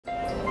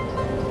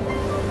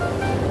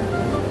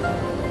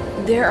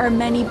There are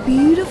many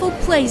beautiful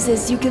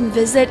places you can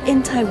visit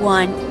in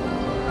Taiwan.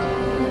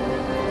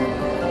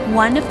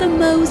 One of the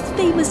most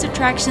famous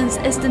attractions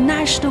is the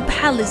National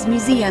Palace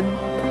Museum.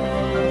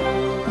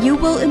 You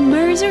will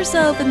immerse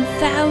yourself in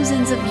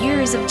thousands of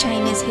years of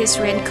Chinese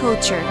history and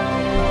culture.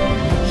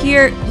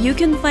 Here, you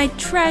can find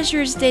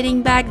treasures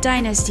dating back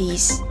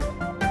dynasties.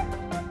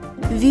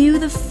 View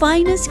the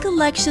finest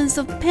collections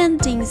of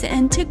paintings and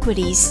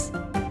antiquities,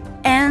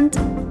 and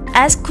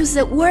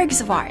exquisite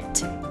works of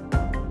art.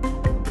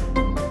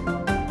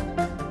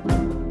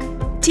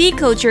 Tea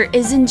culture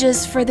isn't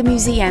just for the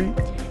museum.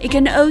 It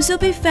can also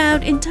be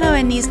found in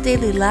Taiwanese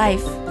daily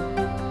life.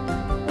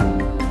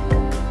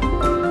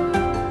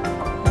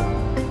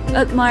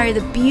 Admire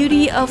the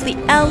beauty of the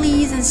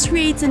alleys and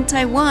streets in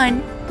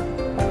Taiwan.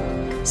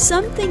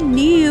 Something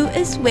new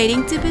is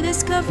waiting to be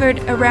discovered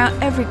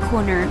around every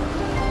corner.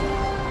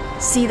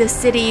 See the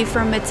city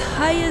from its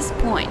highest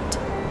point.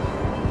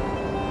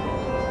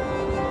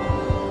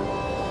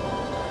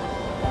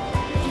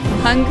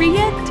 Hungry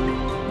yet?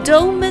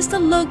 Don't miss the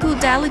local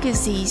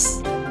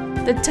delicacies.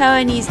 The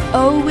Taiwanese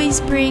always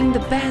bring the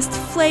best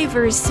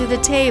flavors to the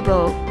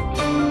table.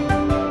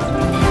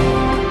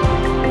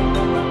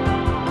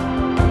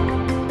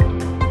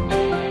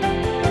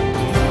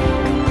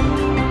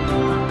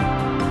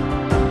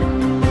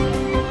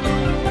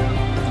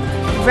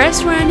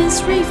 Restaurant and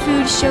street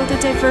food show the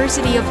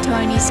diversity of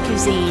Taiwanese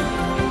cuisine.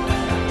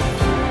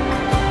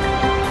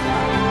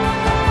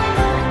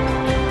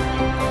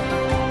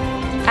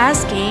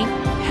 Asking,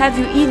 "Have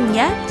you eaten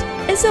yet?"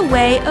 is a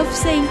way of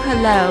saying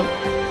hello.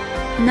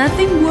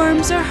 Nothing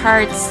warms our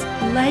hearts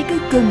like a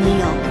good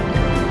meal.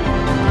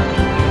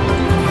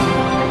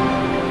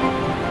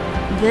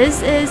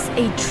 This is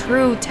a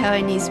true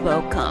Taiwanese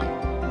welcome.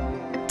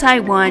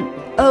 Taiwan,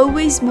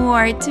 always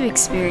more to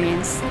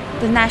experience.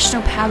 The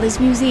National Palace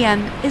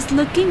Museum is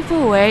looking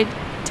forward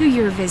to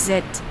your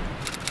visit.